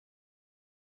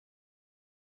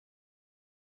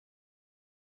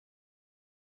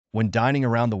When dining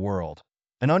around the world,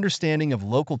 an understanding of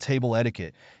local table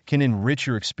etiquette can enrich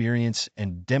your experience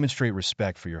and demonstrate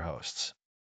respect for your hosts.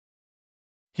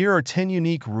 Here are 10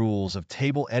 unique rules of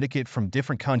table etiquette from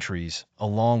different countries,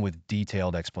 along with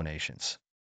detailed explanations.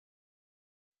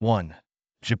 1.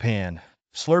 Japan.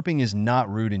 Slurping is not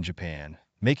rude in Japan.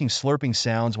 Making slurping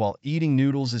sounds while eating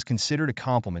noodles is considered a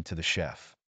compliment to the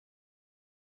chef.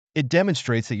 It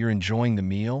demonstrates that you're enjoying the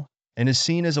meal and is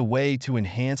seen as a way to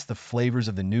enhance the flavors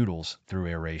of the noodles through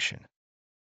aeration.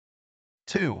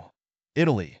 2.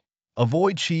 Italy.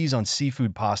 Avoid cheese on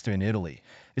seafood pasta in Italy.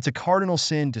 It's a cardinal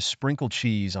sin to sprinkle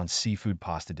cheese on seafood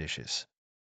pasta dishes.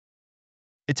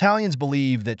 Italians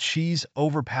believe that cheese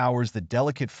overpowers the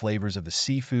delicate flavors of the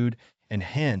seafood and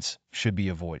hence should be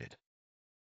avoided.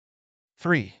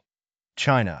 3.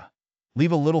 China.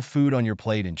 Leave a little food on your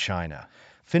plate in China.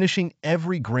 Finishing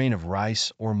every grain of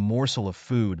rice or morsel of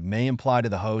food may imply to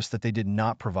the host that they did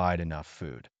not provide enough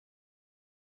food.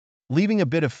 Leaving a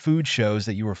bit of food shows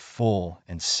that you are full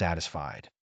and satisfied.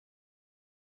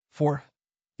 4.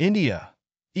 India.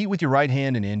 Eat with your right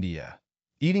hand in India.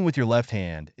 Eating with your left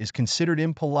hand is considered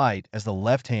impolite as the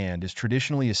left hand is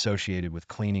traditionally associated with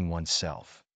cleaning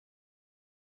oneself.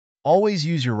 Always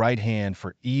use your right hand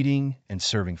for eating and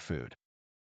serving food.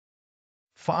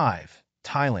 5.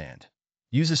 Thailand.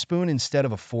 Use a spoon instead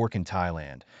of a fork in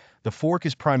Thailand. The fork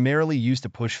is primarily used to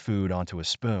push food onto a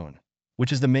spoon,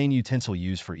 which is the main utensil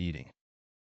used for eating.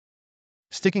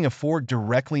 Sticking a fork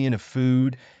directly into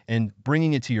food and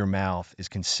bringing it to your mouth is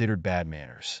considered bad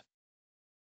manners.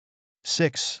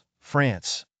 6.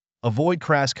 France. Avoid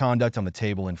crass conduct on the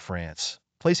table in France.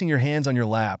 Placing your hands on your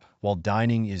lap while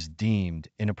dining is deemed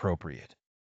inappropriate.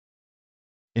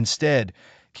 Instead,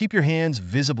 keep your hands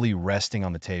visibly resting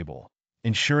on the table,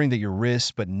 ensuring that your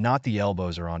wrists but not the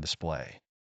elbows are on display.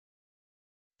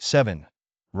 7.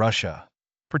 Russia.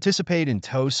 Participate in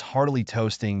toasts. Heartily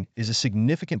toasting is a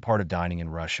significant part of dining in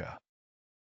Russia.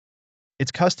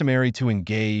 It's customary to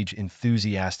engage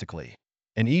enthusiastically,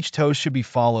 and each toast should be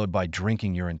followed by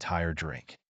drinking your entire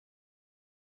drink.